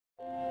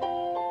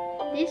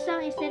This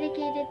song is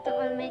dedicated to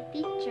all my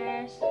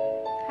teachers.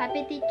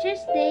 Happy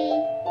Teacher's Day!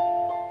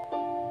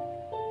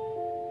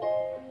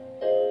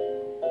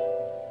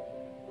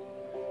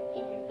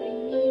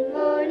 Every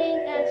morning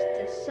as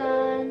the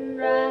sun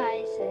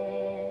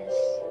rises,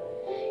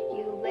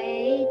 you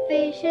wait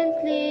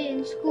patiently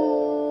in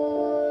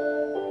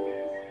school,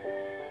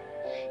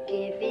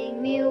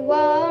 giving me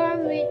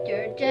warmth with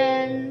your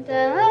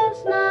gentle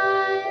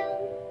smile,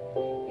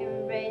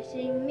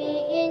 embracing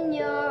me in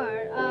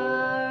your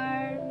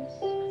arms.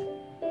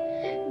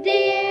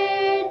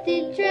 Dear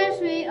teachers,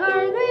 we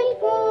are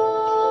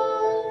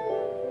grateful.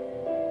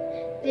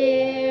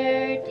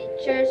 Dear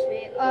teachers,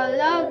 we all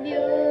love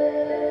you.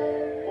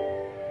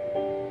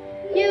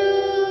 You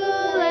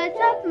light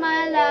up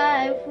my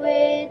life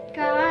with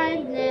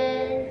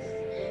kindness,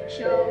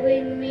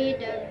 showing me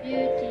the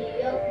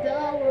beauty of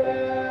the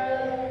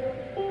world.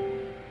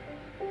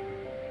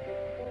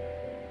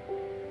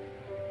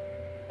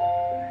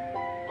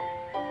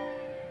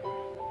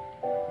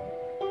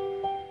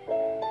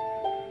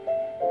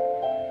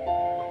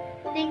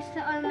 Thanks to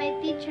all my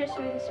teachers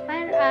who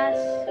inspire us.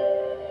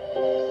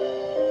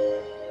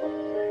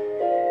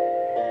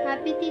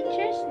 Happy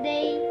Teacher's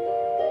Day!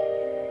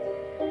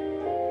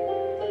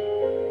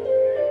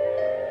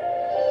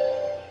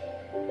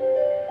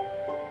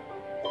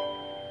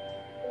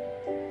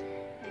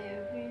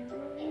 Every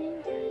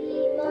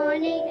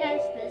morning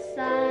as the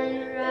sun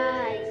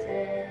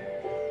rises,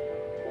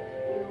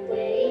 you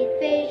wait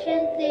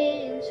patiently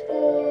in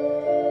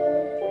school,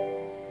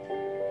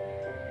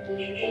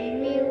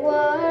 giving me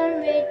warmth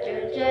with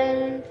your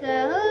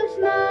gentle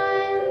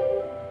smile,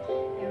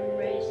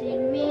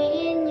 embracing me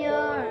in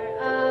your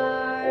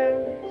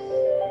arms.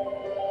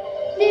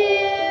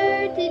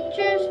 Dear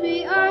teachers,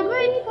 we are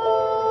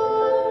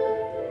grateful.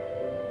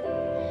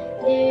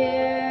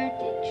 Dear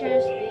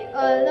teachers, we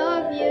all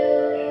love you.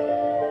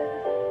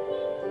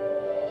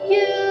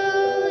 You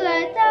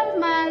light up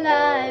my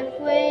life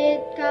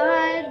with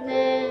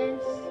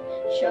kindness,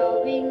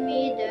 showing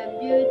me the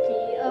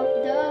beauty of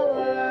the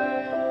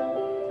world.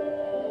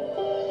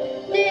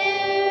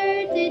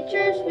 Dear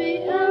teachers,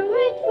 we are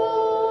grateful.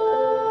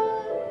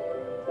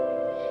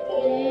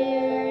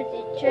 Dear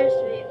teachers,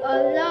 we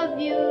all love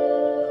you.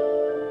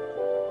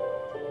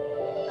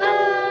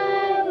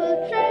 I will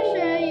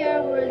treasure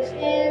your words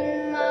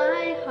in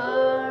my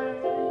heart,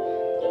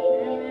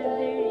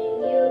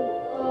 remembering you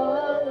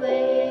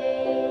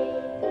always.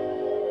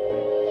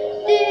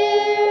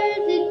 Dear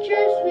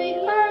teachers, we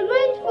are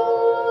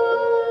grateful.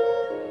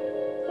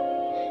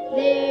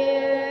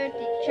 Dear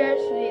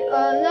teachers, we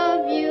all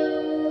love you.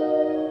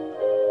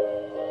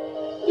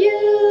 You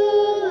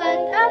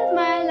light up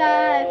my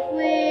life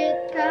with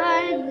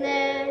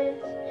kindness,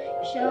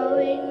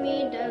 showing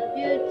me the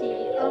beauty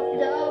of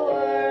the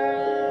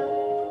world.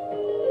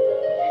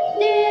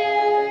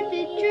 Dear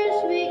teachers,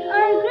 we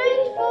are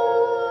grateful.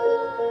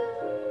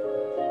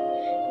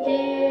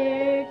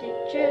 Dear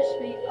teachers,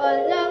 we all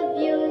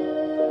love you.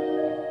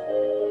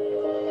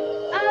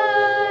 I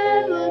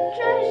will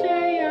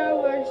treasure your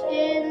words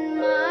in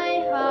my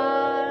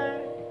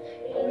heart,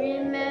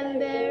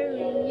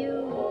 remembering you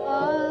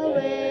always.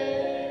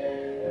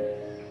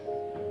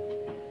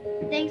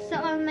 Thanks to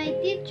all my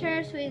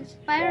teachers who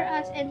inspire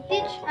us and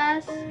teach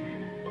us.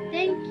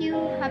 Thank you.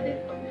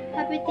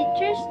 Happy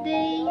Teacher's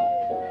Day.